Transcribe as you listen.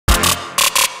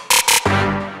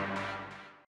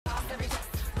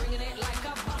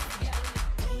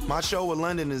My show with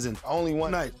London is in only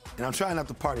one night, and I'm trying not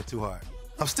to party too hard.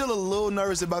 I'm still a little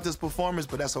nervous about this performance,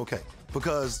 but that's okay,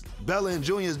 because Bella and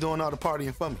Junior is doing all the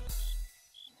partying for me.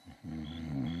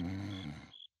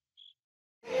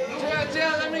 Jill,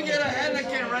 let me get a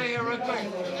Heineken right here real quick.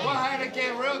 One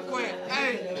Heineken real quick.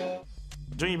 Hey.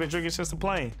 Junior been drinking since the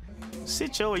plane.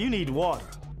 Sit your, you need water.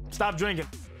 Stop drinking.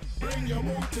 Bring your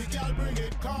booty, girl, bring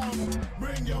it, come.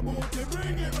 Bring your booty,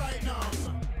 bring it right now.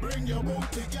 Bring your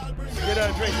booty, girl, bring it. Get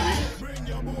a drink, Reed. Bring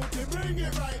your booty, bring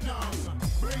it right now.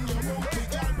 Bring your booty,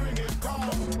 girl, bring it, come.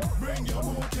 Bring your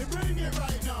booty, bring it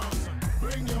right now.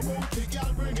 Bring your booty,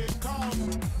 girl, bring it,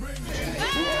 come. Bring it.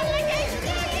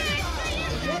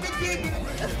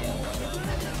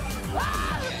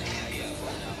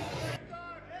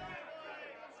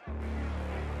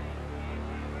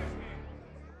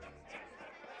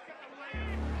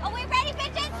 Are we ready,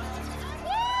 bitches?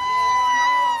 Woo!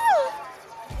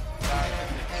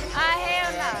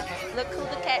 Hell no. Look who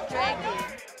the cat dragged in.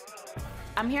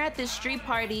 I'm here at this street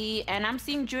party, and I'm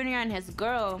seeing Junior and his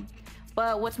girl.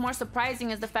 But what's more surprising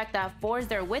is the fact that Phor's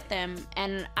there with them,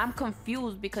 and I'm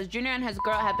confused because Junior and his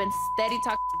girl have been steady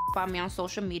talking about me on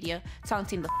social media,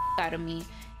 taunting the out of me.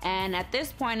 And at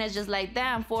this point, it's just like,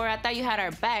 damn, Phor, I thought you had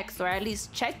our backs, or at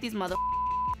least check these mother.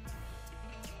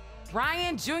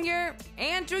 Ryan Jr.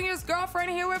 and Junior's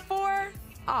girlfriend here with Phor?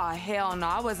 Aw, hell no,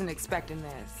 I wasn't expecting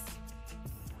this.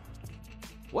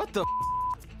 What the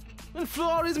When flew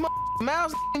all these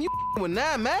miles and you with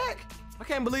 9 Mac? I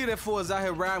can't believe that Phor is out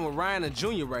here riding with Ryan and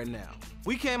Junior right now.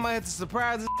 We came out here to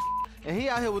surprise this and he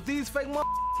out here with these fake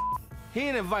He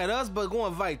didn't invite us, but go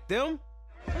invite them.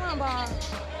 Come on, Bob.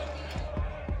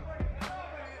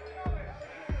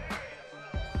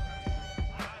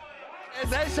 Is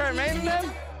that Charmaine and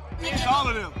them? It's all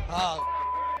of them. Oh.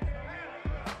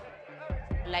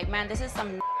 Like, man, this is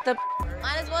some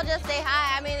Might as well just say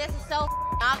hi. I mean, this is so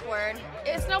awkward.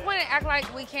 It's no point in acting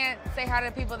like we can't say hi to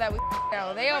people that we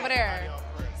know. They over there.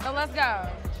 So let's go.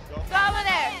 Go over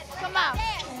there. Come on.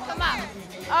 Come on.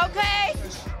 Okay.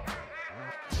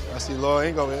 I see Lloyd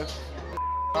Ink over here.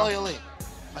 Loyally.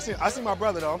 I see my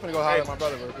brother though. I'm gonna go holler at my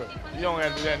brother real quick. You don't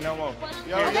have to do that no more.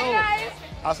 Yo, Hey, guys.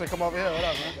 I said come over here. What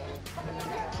up, man?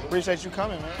 Appreciate you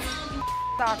coming, man.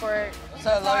 It's awkward. What's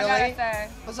up, That's all I Loyal gotta Ink? say.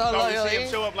 What's up, So Loyal you see him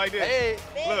Ink? show up like this. Hey,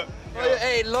 Look.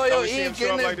 hey, Loyal So we see him Ink show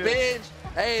in up this like this.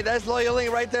 bitch. Hey, that's Loyal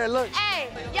Ink right there. Look. Hey,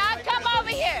 y'all come over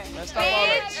here. Let's stop all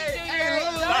that. Bitch. Hey,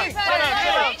 Loyal Ink. Shut up,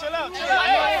 shut up.